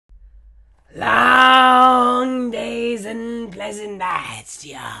rising nights,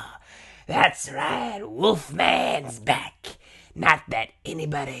 y'all. That's right, Wolfman's back. Not that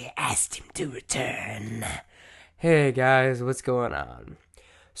anybody asked him to return. Hey guys, what's going on?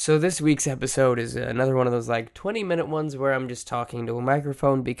 So this week's episode is another one of those 20-minute ones where I'm just talking to a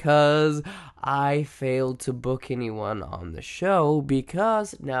microphone because I failed to book anyone on the show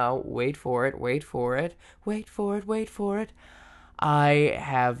because, now, wait for it. I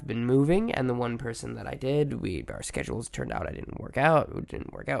have been moving, and the one person that I did, our schedules turned out it didn't work out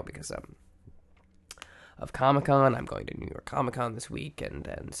because of Comic-Con. I'm going to New York Comic-Con this week, and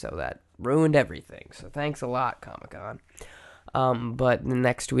so that ruined everything. So thanks a lot, Comic-Con. But the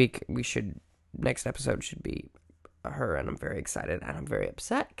next episode should be her, and I'm very excited, and I'm very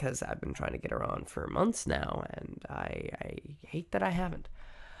upset because I've been trying to get her on for months now, and I hate that I haven't.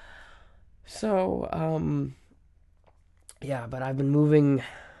 So, yeah, but I've been moving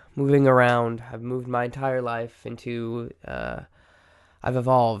around. I've moved my entire life I've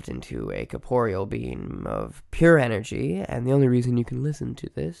evolved into a corporeal being of pure energy, and the only reason you can listen to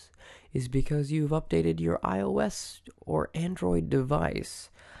this is because you've updated your iOS or Android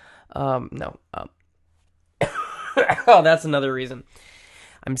device. No. Oh, that's another reason.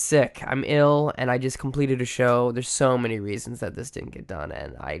 I'm sick. I'm ill, and I just completed a show. There's so many reasons that this didn't get done,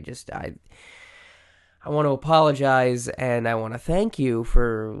 and I want to apologize, and I want to thank you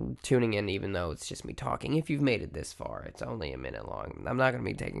for tuning in, even though it's just me talking. If you've made it this far, it's only a minute long. I'm not going to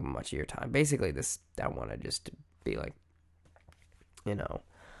be taking much of your time. Basically, I want to just be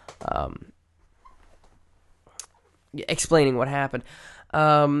explaining what happened.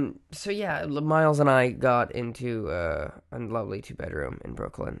 So yeah, Miles and I got into a lovely 2-bedroom in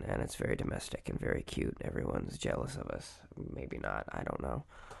Brooklyn, and it's very domestic and very cute. Everyone's jealous of us. Maybe not. I don't know.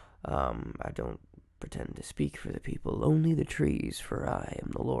 I don't pretend to speak for the people, only the trees, for I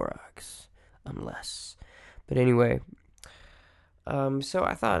am the Lorax, unless. But anyway, so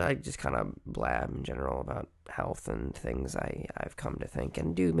I thought I'd just kind of blab in general about health and things I've come to think,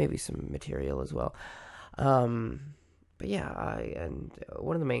 and do maybe some material as well. But yeah, and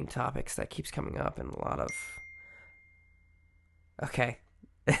one of the main topics that keeps coming up in a lot of... Okay.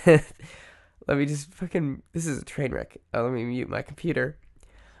 Let me just this is a train wreck. Let me mute my computer.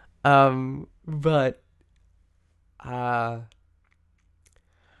 But a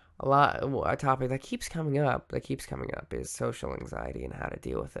topic that keeps coming up is social anxiety and how to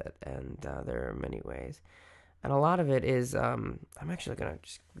deal with it, and there are many ways, and a lot of it is I'm actually gonna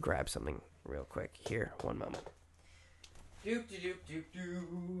just grab something real quick here. One moment. Doop doop doop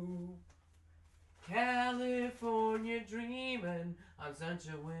doop. California dreaming on such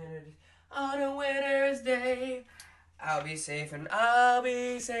on a winter's day. I'll be safe and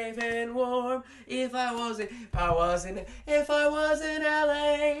warm if I was in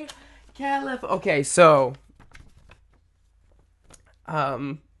LA, California. Okay, so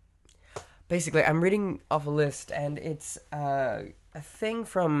basically I'm reading off a list, and it's a thing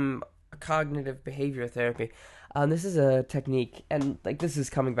from cognitive behavior therapy. This is a technique, and this is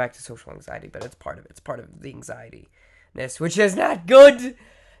coming back to social anxiety, but it's part of it. It's part of the anxiety-ness, which is not good.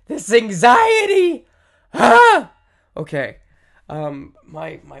 This anxiety. Okay,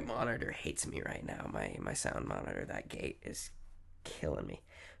 my monitor hates me right now. My sound monitor, that gate is killing me.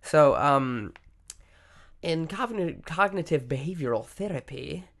 So, in cognitive behavioral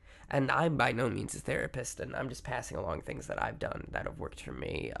therapy, and I'm by no means a therapist, and I'm just passing along things that I've done that have worked for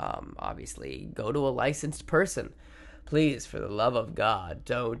me. Obviously, go to a licensed person. Please, for the love of God,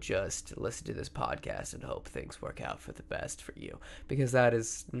 don't just listen to this podcast and hope things work out for the best for you, because that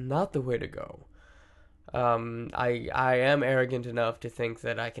is not the way to go. I am arrogant enough to think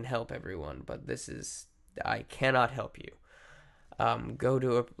that I can help everyone, but I cannot help you. Go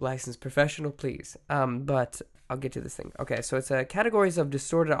to a licensed professional, please. But I'll get to this thing. Okay, so it's categories of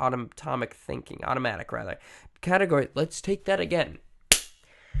distorted automatic thinking. Let's take that again.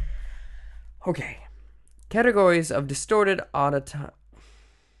 Okay. Categories of distorted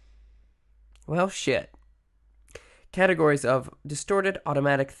Categories of distorted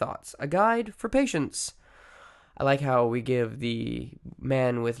automatic thoughts. A guide for patients. I like how we give the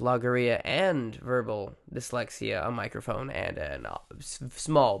man with logorrhea and verbal dyslexia a microphone and a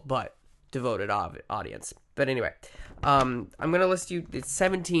small but devoted audience. But anyway, I'm going to list you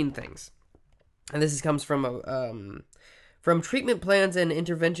 17 things. And this comes from Treatment Plans and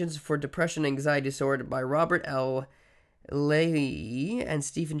Interventions for Depression and Anxiety Disorder by Robert L. Leahy and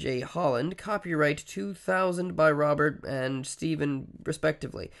Stephen J. Holland. Copyright 2000 by Robert and Stephen,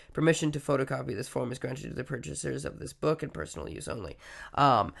 respectively. Permission to photocopy this form is granted to the purchasers of this book and personal use only.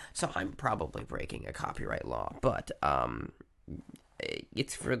 So I'm probably breaking a copyright law, but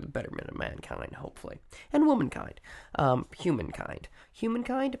it's for the betterment of mankind, hopefully, and womankind, humankind,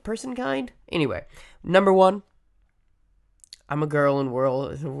 personkind. Anyway, number one, I'm a girl in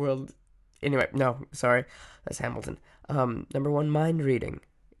world. Anyway, no, sorry, that's Hamilton. Number one, mind reading.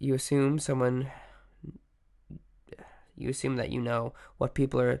 You assume that you know what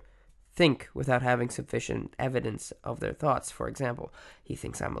people think without having sufficient evidence of their thoughts. For example, he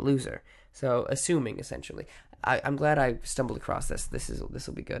thinks I'm a loser. So assuming, essentially. I'm glad I stumbled across this. This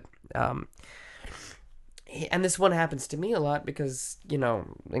will be good. And this one happens to me a lot because,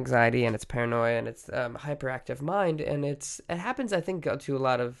 anxiety and it's paranoia and it's hyperactive mind, and it happens, I think, to a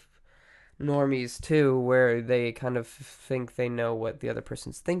lot of normies too, where they kind of think they know what the other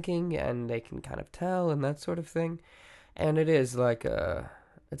person's thinking and they can kind of tell and that sort of thing. And it is like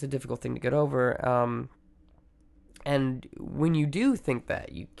it's a difficult thing to get over. And when you do think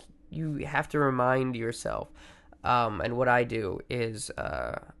that, you have to remind yourself. And what I do is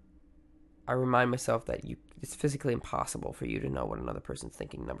I remind myself that it's physically impossible for you to know what another person's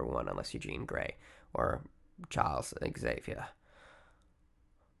thinking, number one, unless you're Jean Grey or Charles Xavier.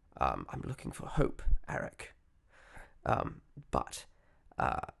 I'm looking for hope, Eric. But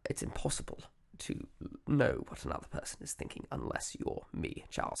it's impossible to know what another person is thinking unless you're me,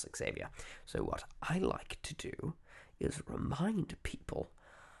 Charles Xavier. So what I like to do is remind people,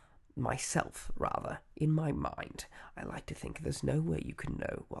 myself rather, in my mind. I like to think there's no way you can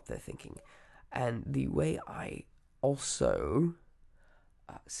know what they're thinking. And the way I also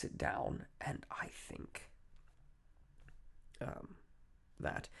sit down and I think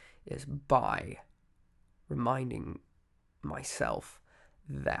that is by reminding myself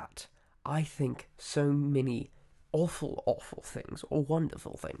that I think so many awful, awful things or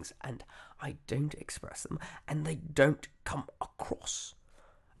wonderful things, and I don't express them, and they don't come across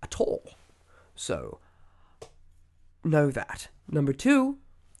at all. So, know that. Number two,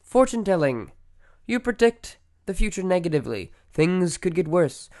 fortune telling. You predict the future negatively. Things could get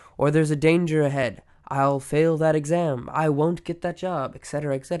worse, or there's a danger ahead. I'll fail that exam. I won't get that job,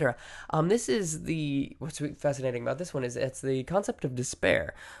 etc., etc. This is what's fascinating about this one is it's the concept of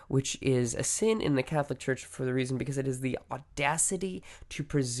despair, which is a sin in the Catholic Church for the reason because it is the audacity to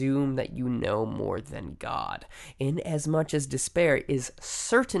presume that you know more than God, in as much as despair is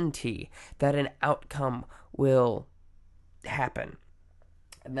certainty that an outcome will happen.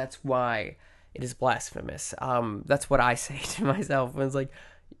 And that's why it is blasphemous. That's what I say to myself. It's like,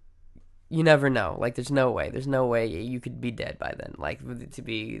 you never know. Like, there's no way you could be dead by then. Like, to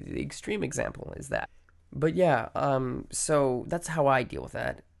be the extreme example is that. But yeah, so that's how I deal with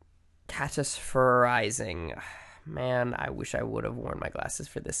that. Catastrophising. Man, I wish I would have worn my glasses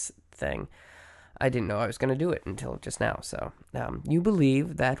for this thing. I didn't know I was going to do it until just now. So, you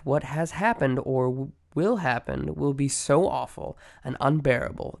believe that what has happened or will happen will be so awful and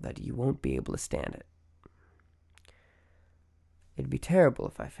unbearable that you won't be able to stand it. It'd be terrible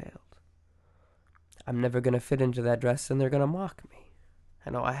if I failed. I'm never going to fit into that dress and they're going to mock me.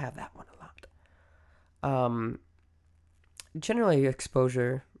 I know I have that one a lot. Generally,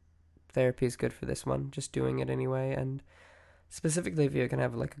 exposure therapy is good for this one, just doing it anyway. And specifically if you can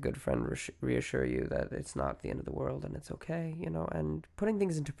have like a good friend reassure you that it's not the end of the world and it's okay, and putting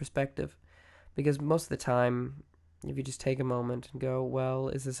things into perspective. Because most of the time, if you just take a moment and go, well,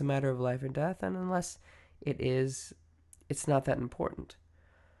 is this a matter of life or death? And unless it is, it's not that important.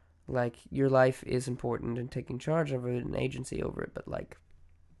 Like, your life is important and taking charge of it and agency over it, but like,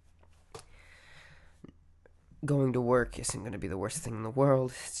 going to work isn't going to be the worst thing in the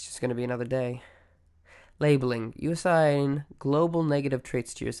world. It's just going to be another day. Labeling. You assign global negative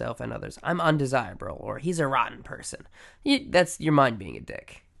traits to yourself and others. I'm undesirable, or he's a rotten person. That's your mind being a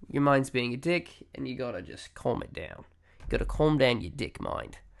dick. Your mind's being a dick, and you gotta just calm it down. You gotta calm down your dick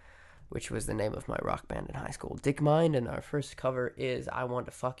mind, which was the name of my rock band in high school. Dick Mind, and our first cover is I Want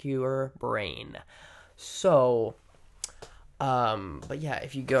to Fuck Your Brain. So, but yeah,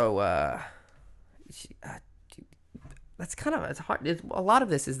 if you go, that's kind of, it's hard. A lot of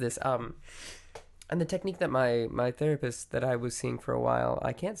this is this, and the technique that my therapist that I was seeing for a while,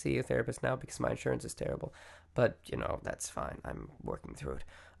 I can't see a therapist now because my insurance is terrible, but, that's fine. I'm working through it,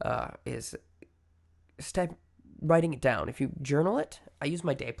 is writing it down. If you journal it, I use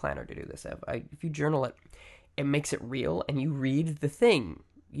my day planner to do this. If you journal it, it makes it real, and you read the thing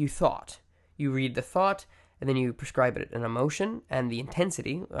you thought. You read the thought, and then you prescribe it an emotion and the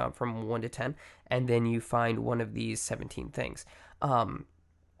intensity from 1 to 10, and then you find one of these 17 things.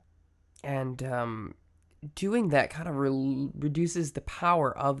 Doing that kind of reduces the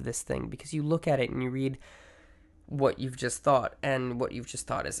power of this thing, because you look at it and you read what you've just thought, and what you've just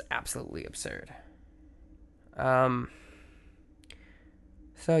thought is absolutely absurd.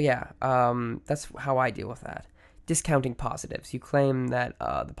 So yeah, that's how I deal with that. Discounting positives. You claim that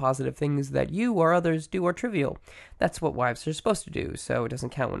the positive things that you or others do are trivial. That's what wives are supposed to do, so it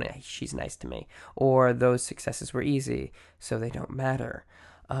doesn't count when she's nice to me. Or those successes were easy, so they don't matter.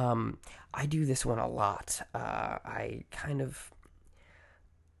 Um, I do this one a lot. I kind of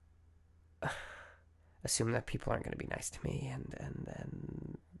assume that people aren't going to be nice to me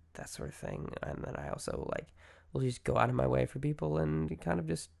and that sort of thing. And then I also will just go out of my way for people and kind of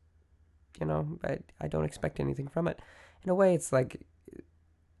just, I don't expect anything from it. In a way, it's like,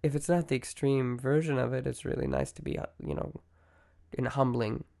 if it's not the extreme version of it, it's really nice to be, in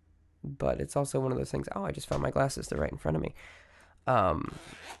humbling. But it's also one of those things, oh, I just found my glasses. They're right in front of me. Um,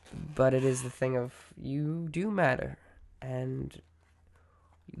 but it is the thing of, you do matter. And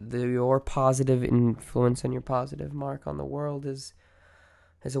your positive influence and your positive mark on the world is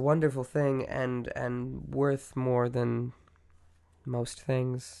a wonderful thing and worth more than most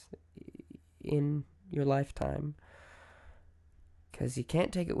things in your lifetime, because you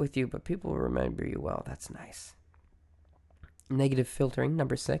can't take it with you, but people will remember you well. That's nice. Negative filtering,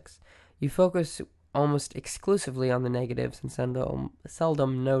 number 6. You focus almost exclusively on the negatives and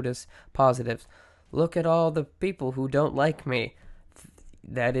seldom notice positives. Look at all the people who don't like me.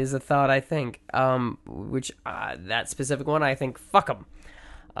 That is a thought, I think. That specific one, I think, fuck them.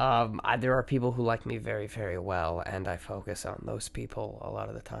 There are people who like me very, very well, and I focus on those people a lot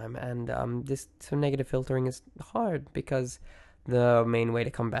of the time. And so negative filtering is hard, because the main way to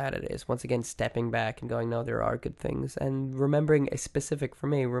combat it is, once again, stepping back and going, no, there are good things, and remembering a specific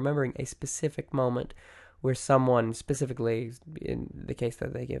moment where someone, specifically in the case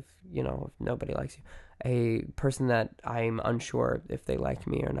that they give, if nobody likes you, a person that I'm unsure if they liked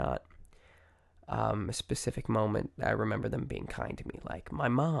me or not. A specific moment, I remember them being kind to me. Like my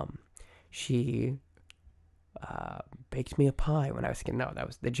mom, she baked me a pie when I was a kid. No,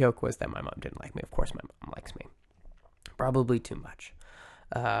 the joke was that my mom didn't like me. Of course, my mom likes me. Probably too much.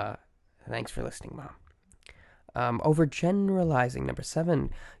 Thanks for listening, Mom. Overgeneralizing, number 7.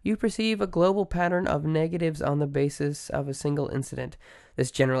 You perceive a global pattern of negatives on the basis of a single incident.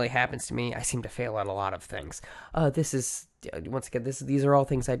 This generally happens to me. I seem to fail at a lot of things. This is, once again, these are all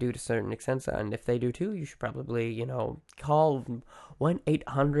things I do to a certain extent, and if they do too, you should probably, call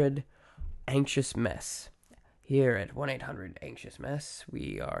 1-800-ANXIOUS-MESS. Here at 1-800-ANXIOUS-MESS,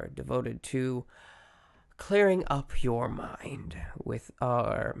 we are devoted to clearing up your mind with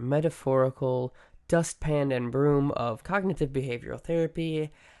our metaphorical dustpan and broom of cognitive behavioral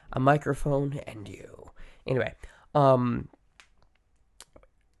therapy, a microphone, and you. Anyway,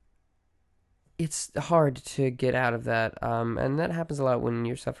 it's hard to get out of that, and that happens a lot when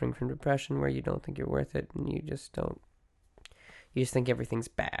you're suffering from depression, where you don't think you're worth it, and you just think everything's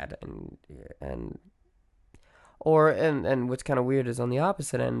bad, and what's kind of weird is, on the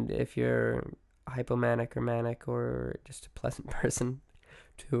opposite end, if you're hypomanic or manic or just a pleasant person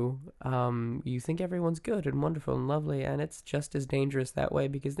too, you think everyone's good and wonderful and lovely, and it's just as dangerous that way,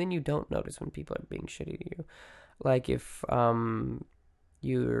 because then you don't notice when people are being shitty to you. Like if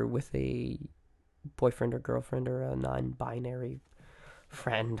you're with a boyfriend or girlfriend or a non-binary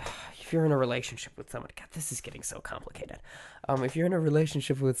friend, if you're in a relationship with someone, God, this is getting so complicated. If you're in a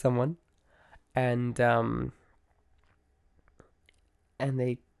relationship with someone and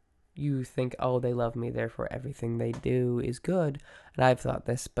you think, oh, they love me, therefore everything they do is good, and I've thought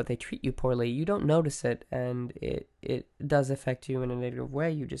this, but they treat you poorly, you don't notice it, and it does affect you in a negative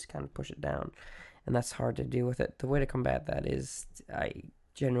way. You just kind of push it down, and that's hard to deal with it. The way to combat that is, I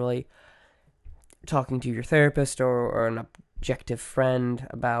generally, talking to your therapist or an objective friend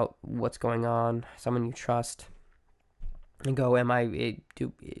about what's going on, someone you trust, and go,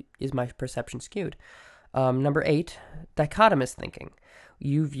 is my perception skewed? Number 8, dichotomous thinking.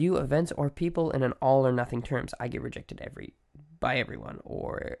 You view events or people in an all or nothing terms. I get rejected by everyone,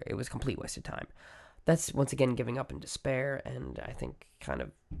 or it was a complete waste of time. That's, once again, giving up in despair, and I think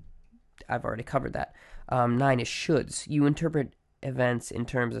I've already covered that. 9 is shoulds. You interpret events in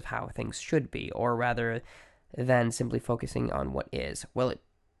terms of how things should be, or rather than simply focusing on what is. Well,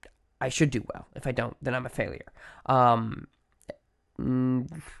 I should do well. If I don't, then I'm a failure.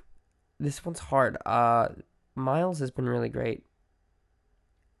 This one's hard. Miles has been really great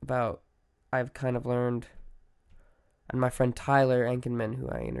about, I've kind of learned, and my friend Tyler Enkenman, who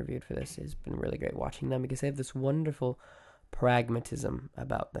I interviewed for this, has been really great watching them, because they have this wonderful pragmatism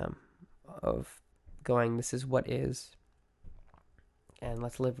about them, of going, this is what is, and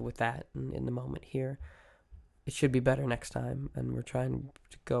let's live with that in the moment here. It should be better next time, and we're trying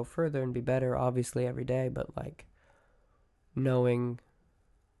to go further and be better, obviously, every day, but knowing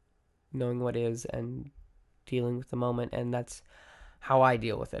what is and dealing with the moment, and that's how I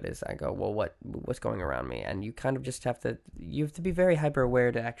deal with it is I go, well, what's going around me, and you kind of just you have to be very hyper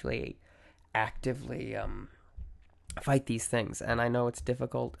aware to actually actively fight these things. And I know it's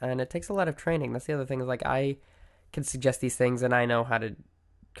difficult, and it takes a lot of training. That's the other thing is like I can suggest these things, and I know how to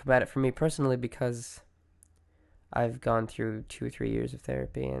combat it for me personally because I've gone through 2 or 3 years of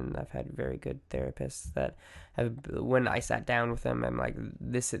therapy, and I've had very good therapists that have. When I sat down with them, I'm like,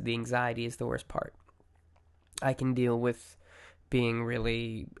 the anxiety is the worst part. I can deal with being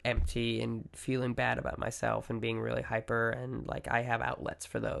really empty and feeling bad about myself and being really hyper, and like I have outlets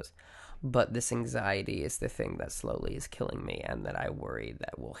for those. But this anxiety is the thing that slowly is killing me, and that I worry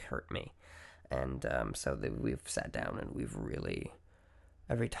that will hurt me. And so we've sat down and we've really,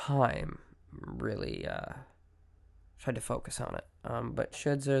 every time, really tried to focus on it. But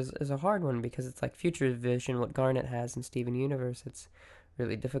shoulds is a hard one because it's like future vision, what Garnet has in Steven Universe. It's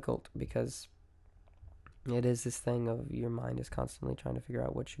really difficult because it is this thing of your mind is constantly trying to figure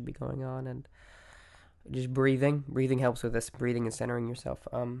out what should be going on, and just breathing. Breathing helps with this. Breathing and centering yourself.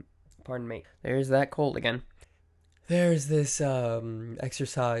 Pardon me. There's that cold again. There's this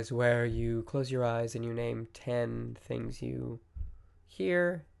exercise where you close your eyes and you name 10 things you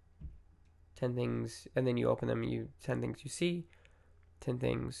hear, 10 things, and then you open them. 10 things you see, 10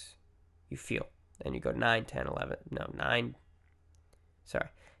 things you feel, and you go 9, 10, 11. No, 9. Sorry.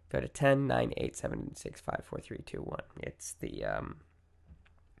 Go to 10, 9, 8, 7, 6, 5, 4, 3, 2, 1. It's the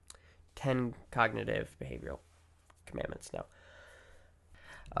 10 cognitive behavioral commandments now.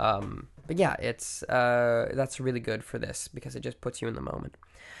 But yeah, it's that's really good for this because it just puts you in the moment.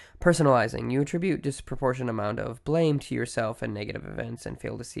 Personalizing. You attribute disproportionate amount of blame to yourself and negative events and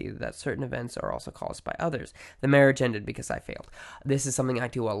fail to see that certain events are also caused by others. The marriage ended because I failed. This is something I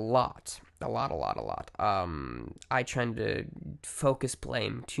do a lot. I tend to focus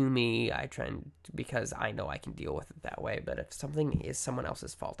blame to me. Because I know I can deal with it that way. But if something is someone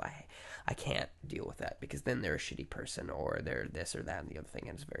else's fault, I can't deal with that because then they're a shitty person or they're this or that and the other thing,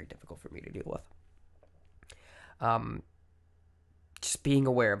 and it's very difficult for me to deal with. Just being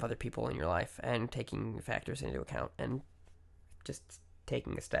aware of other people in your life and taking factors into account and just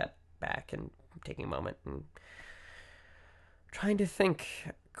taking a step back and taking a moment and trying to think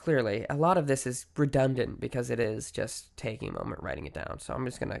clearly. A lot of this is redundant because it is just taking a moment, writing it down. So I'm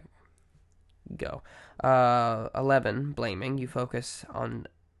just going to go. 11, blaming. You focus on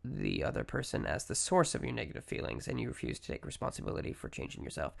the other person as the source of your negative feelings, and you refuse to take responsibility for changing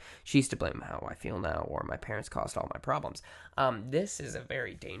yourself. She's to blame how I feel now, or my parents caused all my problems. This is a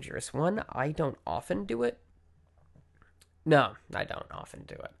very dangerous one. I don't often do it. No, I don't often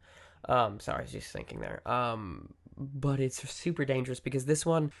do it. Sorry, I was just thinking there. But it's super dangerous because this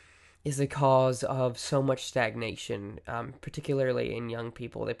one is the cause of so much stagnation, particularly in young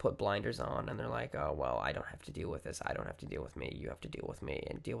people. They put blinders on and they're like, oh, well, I don't have to deal with this. I don't have to deal with me. You have to deal with me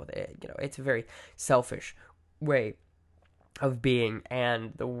and deal with it. It's a very selfish way of being.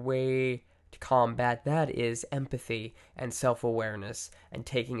 And the way to combat that is empathy and self-awareness and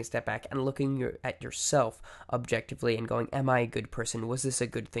taking a step back and looking at yourself objectively and going, am I a good person? Was this a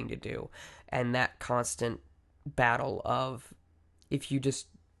good thing to do? And that constant battle of, if you just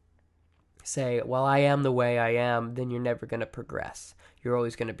say, well, I am the way I am, then you're never going to progress. You're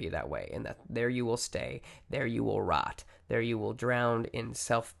always going to be that way, and that there you will stay, there you will rot, there you will drown in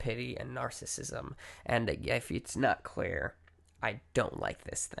self-pity and narcissism. And if it's not clear, I don't like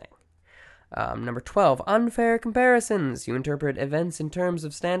this thing. Number 12, unfair comparisons. You interpret events in terms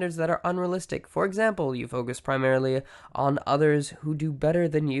of standards that are unrealistic. For example, you focus primarily on others who do better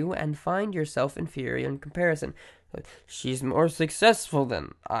than you and find yourself inferior in comparison. She's more successful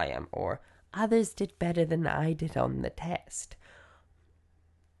than I am, or others did better than I did on the test.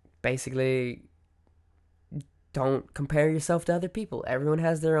 Basically, don't compare yourself to other people. Everyone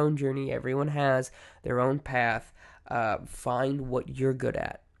has their own journey. Everyone has their own path. Find what you're good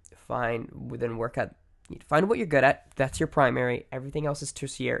at. Find what you're good at. That's your primary. Everything else is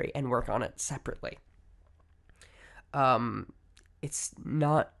tertiary, and work on it separately. It's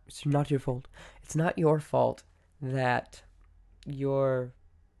not your fault. It's not your fault that you're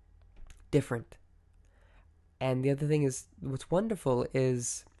different. And the other thing is, what's wonderful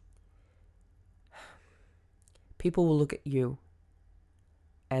is people will look at you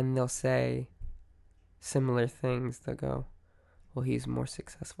and they'll say similar things. They'll go, well, he's more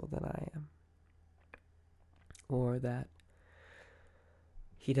successful than I am. Or that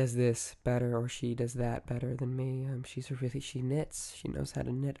he does this better, or she does that better than me. She knits. She knows how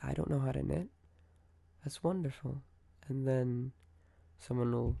to knit. I don't know how to knit. That's wonderful. And then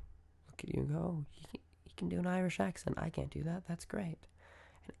someone will look at you and go, oh, he can do an Irish accent. I can't do that. That's great.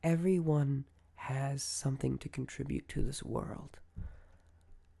 And everyone has something to contribute to this world.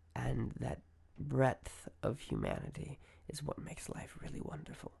 And that breadth of humanity is what makes life really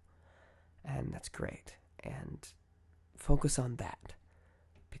wonderful. And that's great. And focus on that,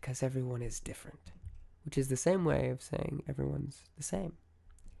 because everyone is different, which is the same way of saying everyone's the same.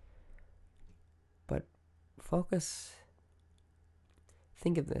 But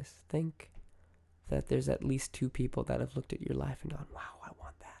think of this. Think that there's at least 2 people that have looked at your life and gone, wow, I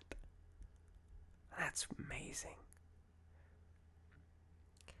want that. That's amazing.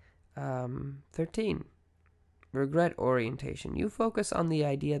 13. Regret orientation. You focus on the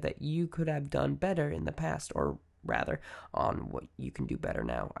idea that you could have done better in the past, or rather, on what you can do better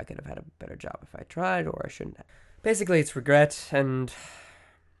now. I could have had a better job if I tried, or I shouldn't have. Basically, it's regret, and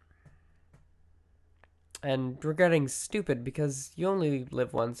regretting's stupid because you only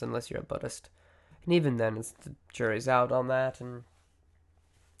live once unless you're a Buddhist. And even then, the jury's out on that, and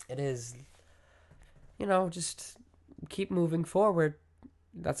it is, just keep moving forward.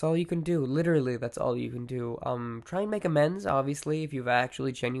 That's all you can do. Literally, that's all you can do. Try and make amends, obviously, if you've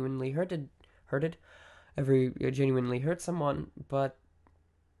actually genuinely genuinely hurt someone, but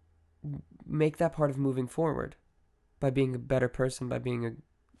make that part of moving forward by being a better person, by being a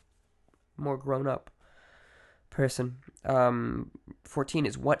more grown-up person. 14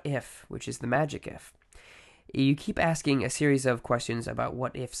 is what if, which is the magic if. You keep asking a series of questions about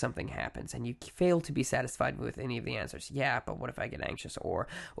what if something happens, and you fail to be satisfied with any of the answers. Yeah, but what if I get anxious? Or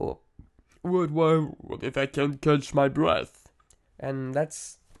what if I can't catch my breath? And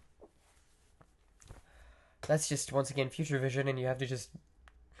that's just, once again, future vision, and you have to just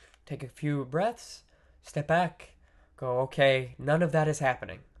take a few breaths, step back, go, okay, none of that is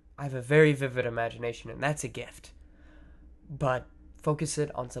happening. I have a very vivid imagination, and that's a gift. But focus it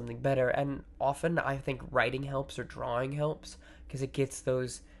on something better. And often I think writing helps or drawing helps because it gets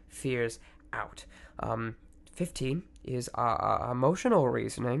those fears out. 15 is emotional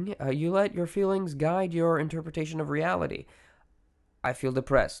reasoning. You let your feelings guide your interpretation of reality. I feel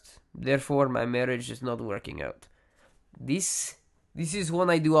depressed, therefore my marriage is not working out. This is one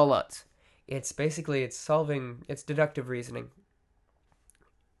I do a lot. It's deductive reasoning,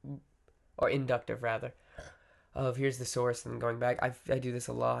 or inductive rather, of here's the source and going back. I do this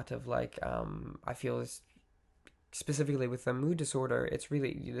a lot of I feel this specifically with the mood disorder.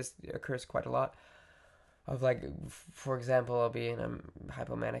 This occurs quite a lot of for example, I'll be in a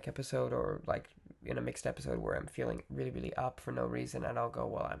hypomanic episode or in a mixed episode where I'm feeling really, really up for no reason, and I'll go,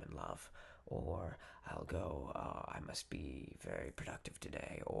 well, I'm in love, or I'll go, I must be very productive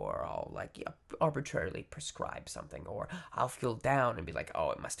today, or I'll arbitrarily prescribe something, or I'll feel down and be like, oh,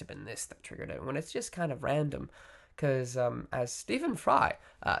 it must have been this that triggered it, when it's just kind of random, because as Stephen Fry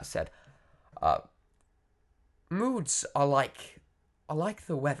said, moods are like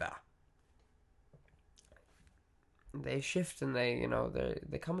the weather. They shift and they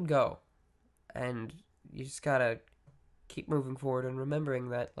come and go, and you just gotta keep moving forward and remembering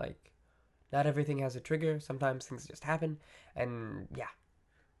that not everything has a trigger. Sometimes things just happen, and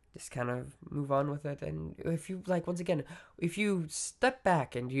just kind of move on with it. And if you once again, if you step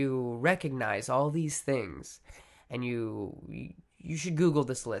back and you recognize all these things, and you should Google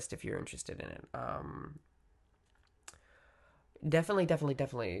this list if you're interested in it.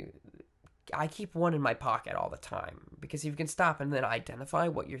 Definitely. I keep one in my pocket all the time, because if you can stop and then identify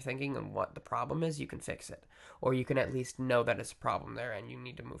what you're thinking and what the problem is, you can fix it. Or you can at least know that it's a problem there and you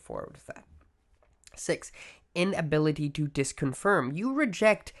need to move forward with that. 6, inability to disconfirm. You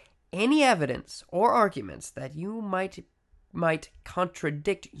reject any evidence or arguments that you might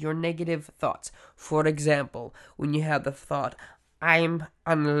contradict your negative thoughts. For example, when you have the thought, I'm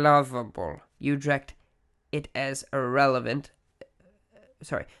unlovable, you reject as irrelevant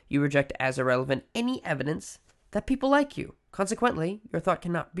any evidence that people like you. Consequently, your thought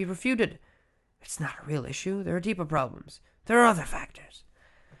cannot be refuted. It's not a real issue. There are deeper problems. There are other factors.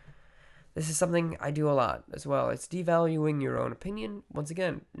 This is something I do a lot as well. It's devaluing your own opinion. Once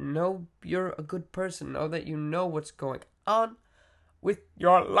again, know you're a good person. Know that you know what's going on with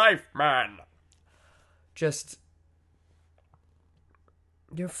your life, man.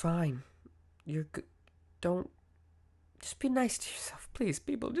 You're fine. You're good. Just be nice to yourself, please,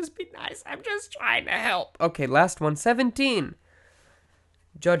 people. Just be nice. I'm just trying to help. Okay, last one. 17.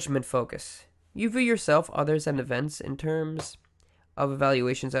 Judgment focus. You view yourself, others, and events in terms of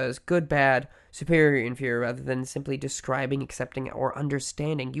evaluations as good, bad, superior, inferior, rather than simply describing, accepting, or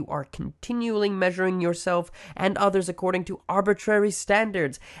understanding. You are continually measuring yourself and others according to arbitrary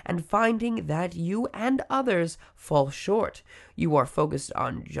standards and finding that you and others fall short. You are focused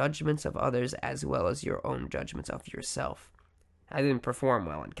on judgments of others as well as your own judgments of yourself. I didn't perform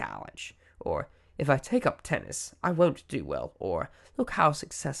well in college. Or, If I take up tennis, I won't do well. Or, look how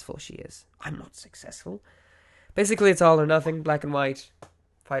successful she is. I'm not successful. Basically, it's all or nothing, black and white,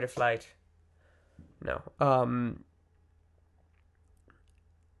 fight or flight. No.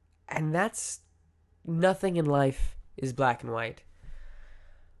 And that's nothing in life is black and white.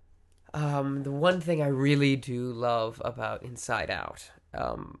 The one thing I really do love about Inside Out,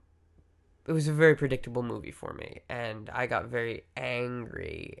 it was a very predictable movie for me, and I got very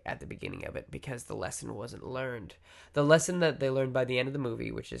angry at the beginning of it because the lesson wasn't learned. The lesson that they learned by the end of the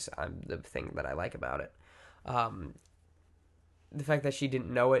movie, which is the thing that I like about it, the fact that she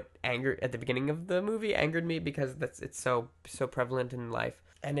didn't know it at the beginning of the movie angered me because it's so prevalent in life,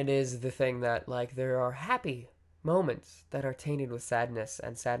 and it is the thing that, like, there are happy moments that are tainted with sadness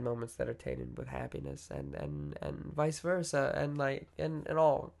and sad moments that are tainted with happiness, and vice versa, and like and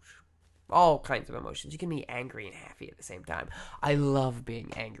all kinds of emotions. You can be angry and happy at the same time. I love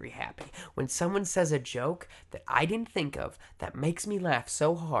being angry happy. When someone says a joke that I didn't think of that makes me laugh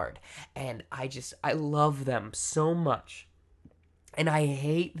so hard, and I love them so much, and I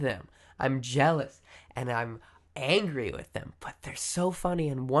hate them. I'm jealous and I'm angry with them, but they're so funny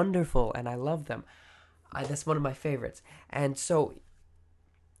and wonderful, and I love them. That's one of my favorites. And so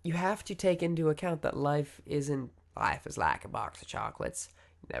you have to take into account that life is like a box of chocolates.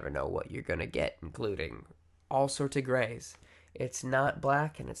 You never know what you're going to get, including all sorts of grays. It's not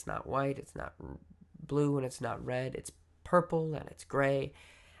black and it's not white. It's not blue and it's not red. It's purple and it's gray.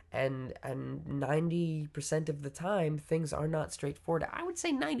 And 90% of the time, things are not straightforward. I would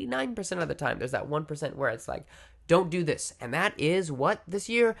say 99% of the time, there's that 1% where it's like, don't do this. And that is what this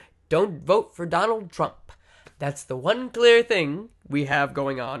year? Don't vote for Donald Trump. That's the one clear thing we have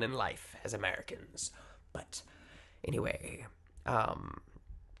going on in life as Americans. But anyway,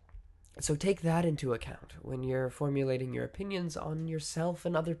 so take that into account when you're formulating your opinions on yourself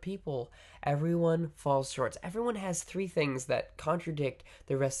and other people. Everyone falls short. Everyone has three things that contradict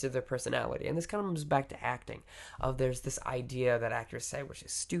the rest of their personality. And this kind of comes back to acting. There's this idea that actors say, which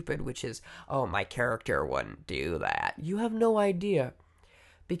is stupid, which is, oh, my character wouldn't do that. You have no idea.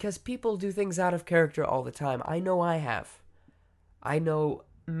 Because people do things out of character all the time. I know I have. I know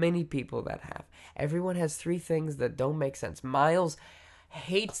many people that have. Everyone has three things that don't make sense. Miles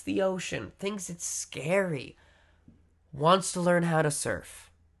hates the ocean, thinks it's scary, wants to learn how to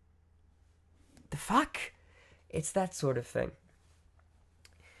surf. The fuck? It's that sort of thing.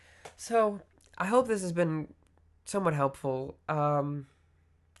 So, I hope this has been somewhat helpful.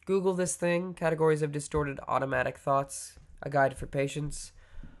 Google this thing, Categories of Distorted Automatic Thoughts, A Guide for Patients.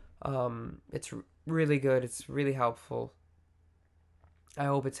 It's really good. It's really helpful. I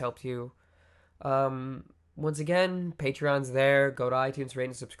hope it's helped you. Once again, Patreon's there. Go to iTunes, rate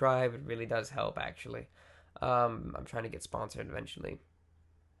and subscribe. It really does help, actually. I'm trying to get sponsored eventually.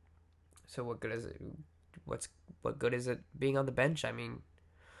 So what good is it? What good is it being on the bench? I mean,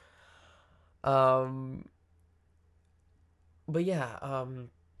 but yeah,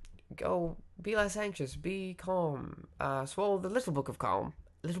 go be less anxious, be calm. Swallow the little book of calm,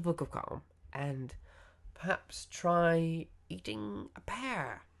 and perhaps try eating a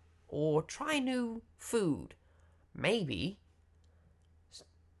pear. Or try new food. Maybe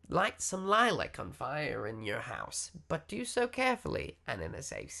light some lilac on fire in your house, but do so carefully and in a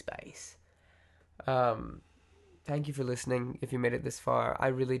safe space. Thank you for listening. If you made it this far, I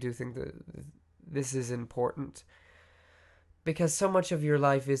really do think that this is important. Because so much of your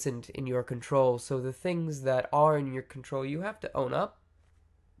life isn't in your control, so the things that are in your control, you have to own up.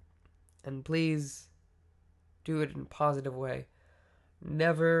 And please do it in a positive way.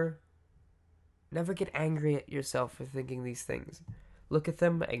 Never get angry at yourself for thinking these things. Look at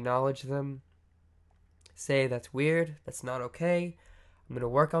them, acknowledge them, say that's weird, that's not okay, I'm going to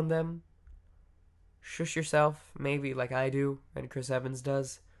work on them. Shush yourself, maybe like I do, and Chris Evans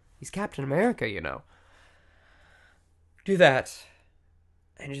does. He's Captain America, you know. Do that,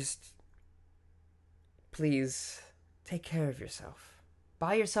 and just, please, take care of yourself.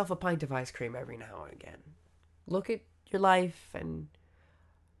 Buy yourself a pint of ice cream every now and again. Look at your life, and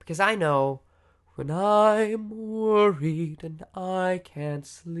because I know when I'm worried and I can't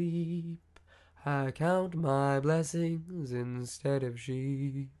sleep, I count my blessings instead of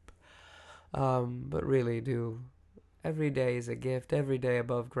sheep. But really do. Every day is a gift, every day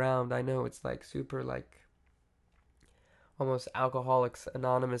above ground. I know it's like super like almost Alcoholics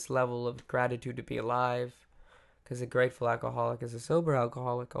Anonymous level of gratitude to be alive. Because a grateful alcoholic is a sober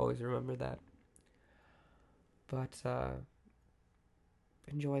alcoholic, always remember that. But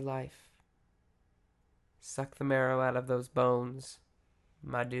enjoy life. Suck the marrow out of those bones,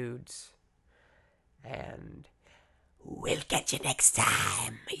 my dudes. And we'll catch you next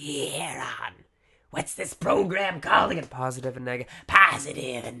time here on What's this program called again? Positive and negative.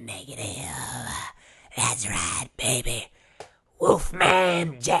 Positive and negative. That's right, baby.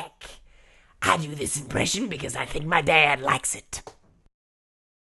 Wolfman Jack. I do this impression because I think my dad likes it.